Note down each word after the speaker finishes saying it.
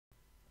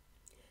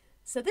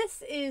So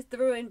this is The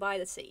Ruin by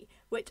the Sea,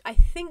 which I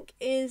think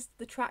is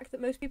the track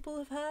that most people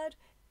have heard.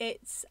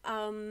 It's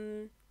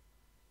I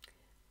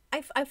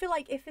feel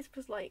like if this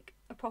was like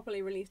a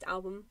properly released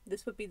album,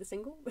 this would be the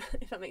single,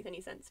 if that makes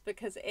any sense,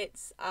 because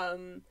it's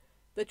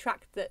the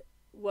track that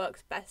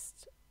works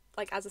best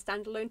like as a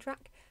standalone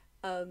track.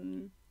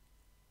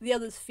 The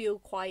others feel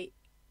quite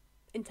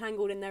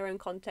entangled in their own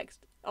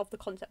context of the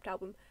concept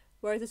album,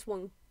 whereas this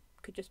one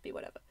could just be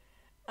whatever.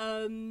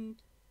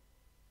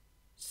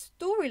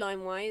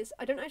 Storyline wise,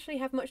 I don't actually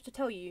have much to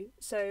tell you.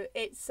 So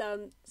it's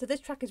so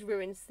this track is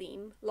Ruin's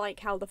theme,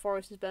 like how The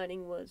Forest is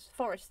Burning was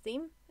Forest's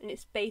theme, and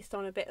it's based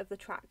on a bit of the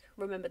track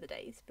Remember the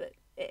Days, but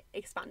it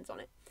expands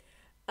on it.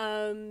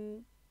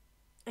 And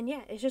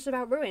yeah, it's just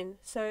about Ruin.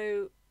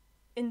 So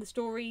in the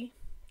story,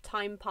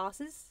 time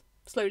passes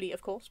slowly,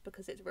 of course,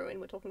 because it's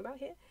Ruin we're talking about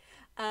here.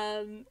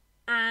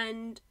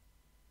 And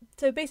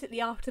so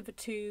basically, after the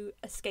two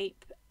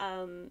escape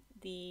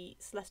the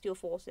celestial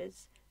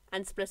forces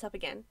and split up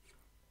again,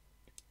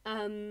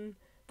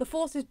 the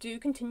forces do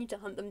continue to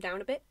hunt them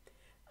down a bit.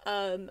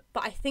 But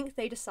I think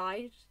they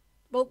decide,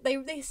 well,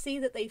 they see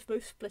that they've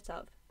both split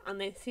up, and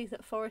they see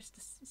that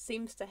Forest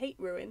seems to hate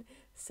Ruin,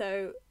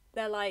 so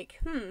they're like,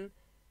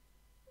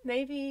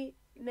 maybe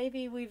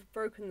we've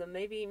broken them.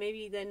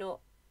 Maybe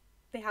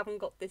they haven't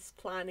got this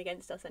plan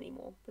against us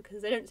anymore,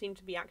 because they don't seem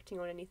to be acting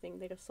on anything.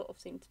 They just sort of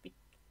seem to be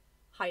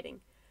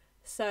hiding.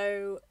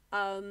 So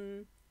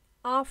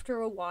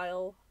after a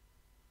while,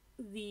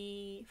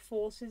 the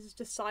forces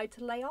decide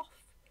to lay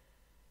off,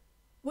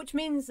 which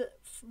means that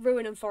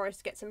Ruin and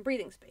Forest get some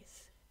breathing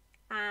space.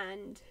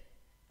 And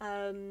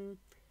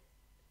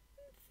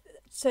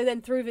so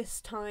then through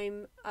this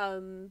time,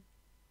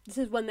 this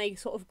is when they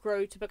sort of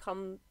grow to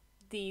become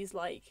these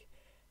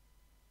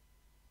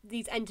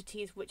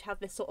entities which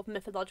have this sort of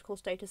mythological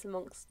status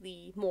amongst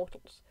the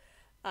mortals.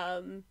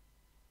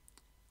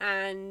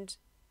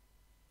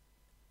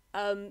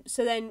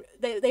 So then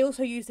they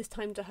also use this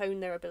time to hone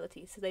their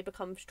abilities, so they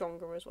become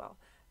stronger as well,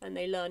 and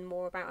they learn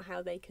more about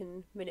how they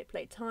can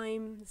manipulate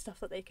time, the stuff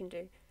that they can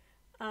do.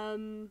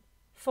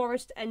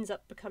 Forest ends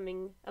up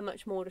becoming a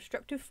much more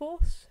destructive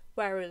force,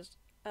 whereas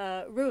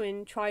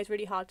Ruin tries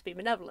really hard to be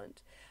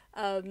benevolent.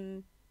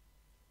 I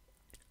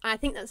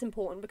think that's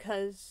important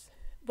because,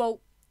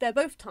 well, they're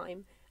both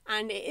time,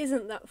 and it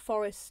isn't that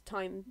Forest's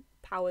time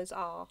powers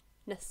are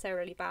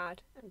necessarily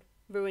bad and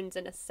Ruin's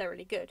are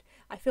necessarily good.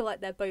 I feel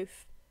like they're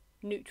both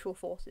neutral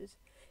forces.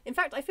 In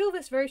fact, I feel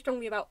this very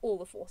strongly about all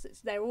the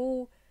forces. They're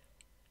all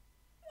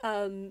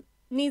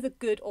neither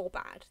good or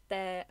bad.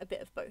 They're a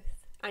bit of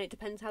both, and it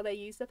depends how they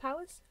use their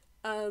powers.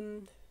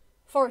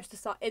 Forest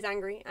is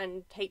angry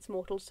and hates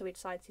mortals, so he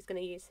decides he's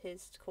going to use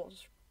his to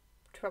cause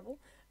trouble,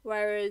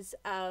 whereas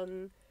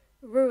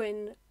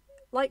Ruin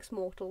likes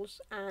mortals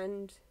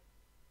and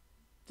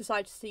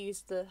decides to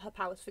use her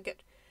powers for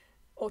good,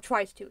 or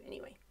tries to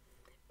anyway.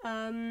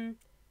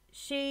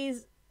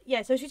 She's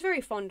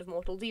very fond of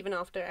mortals, even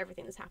after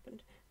everything that's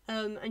happened.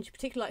 And she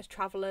particularly likes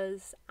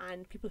travellers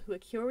and people who are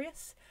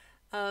curious.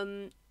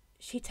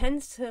 She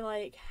tends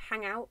to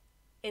hang out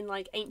in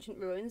ancient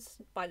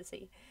ruins by the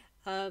sea,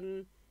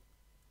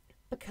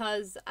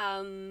 because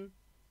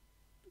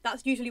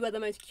that's usually where the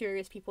most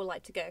curious people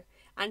like to go.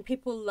 And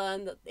people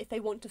learn that if they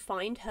want to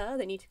find her,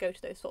 they need to go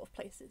to those sort of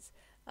places.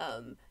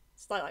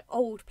 It's like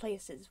old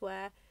places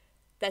where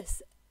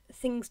there's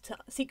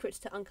secrets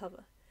to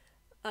uncover.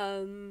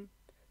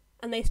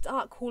 And they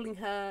start calling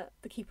her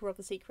the Keeper of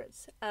the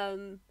Secrets.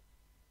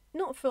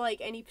 Not for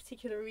any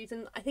particular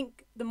reason. I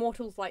think the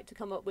mortals like to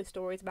come up with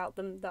stories about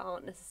them that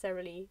aren't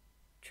necessarily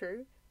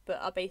true, but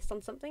are based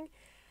on something.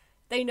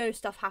 They know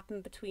stuff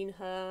happened between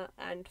her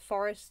and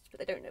Forest, but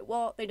they don't know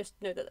what. They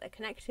just know that they're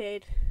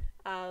connected,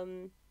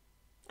 and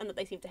that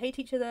they seem to hate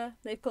each other.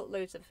 They've got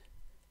loads of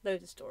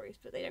stories,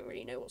 but they don't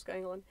really know what's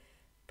going on.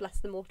 Bless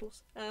the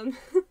mortals.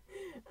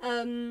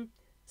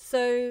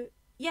 So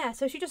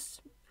she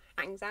just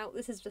hangs out.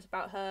 This is just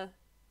about her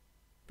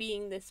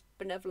being this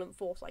benevolent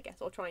force, I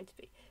guess, or trying to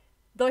be.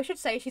 Though I should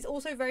say she's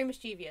also very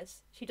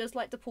mischievous. She does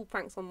like to pull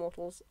pranks on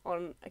mortals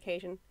on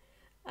occasion.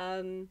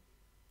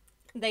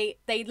 They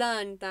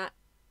learn that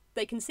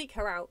they can seek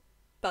her out,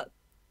 but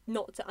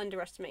not to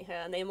underestimate her,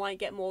 and they might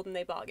get more than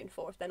they bargained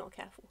for if they're not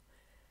careful.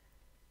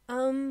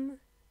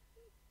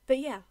 But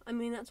yeah, I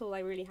mean, that's all I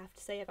really have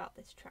to say about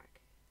this track.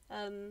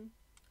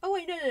 Oh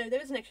wait, no,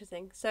 there is an extra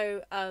thing.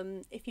 So,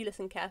 if you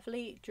listen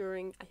carefully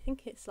during, I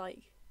think it's I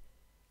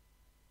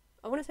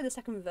want to say the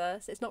second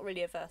verse. It's not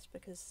really a verse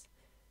because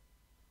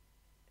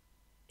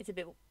it's a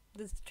bit,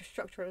 the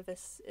structure of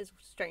this is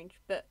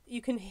strange, but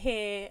you can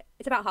hear,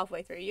 it's about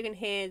halfway through, you can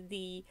hear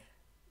the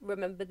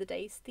Remember the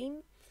Days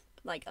theme,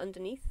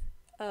 underneath.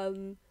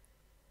 And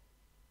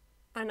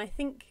I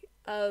think,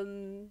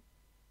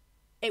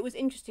 it was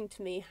interesting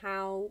to me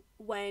how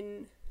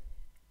with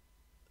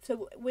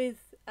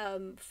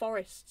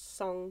Forrest's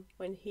song,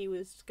 when he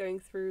was going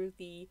through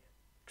the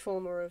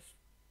trauma of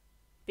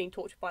being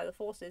tortured by the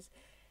forces,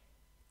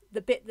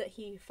 the bit that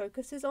he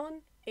focuses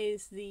on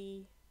is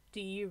do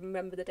you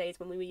remember the days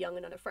when we were young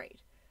and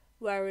unafraid?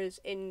 Whereas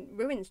in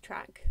Ruin's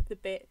track, the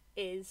bit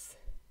is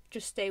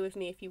just stay with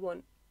me if you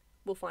want,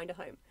 we'll find a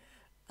home.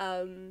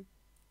 And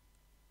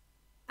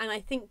I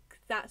think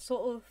that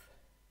sort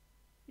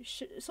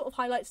of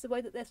highlights the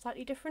way that they're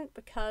slightly different,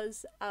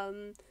 because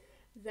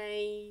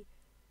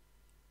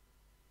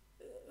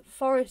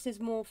Forest is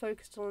more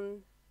focused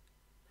on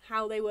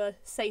how they were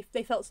safe,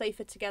 they felt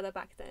safer together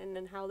back then,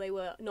 and how they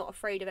were not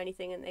afraid of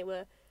anything and they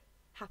were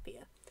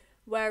happier.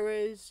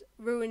 Whereas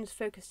Ruin's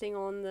focusing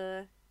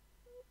on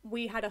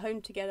we had a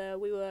home together,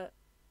 we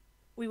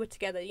were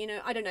together, you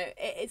know. I don't know,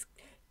 it's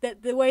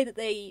the way that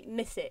they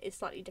miss it is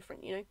slightly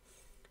different, you know.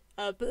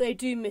 But they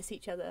do miss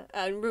each other,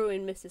 and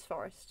Ruin misses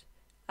Forest.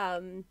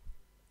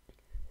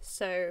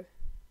 So,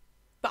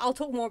 but I'll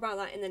talk more about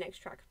that in the next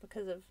track,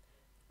 because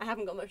I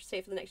haven't got much to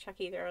say for the next track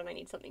either, and I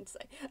need something to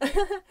say.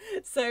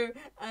 So,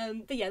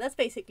 but yeah, that's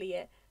basically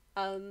it.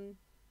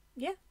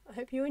 Yeah, I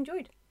hope you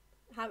enjoyed.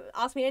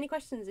 Ask me any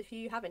questions if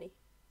you have any.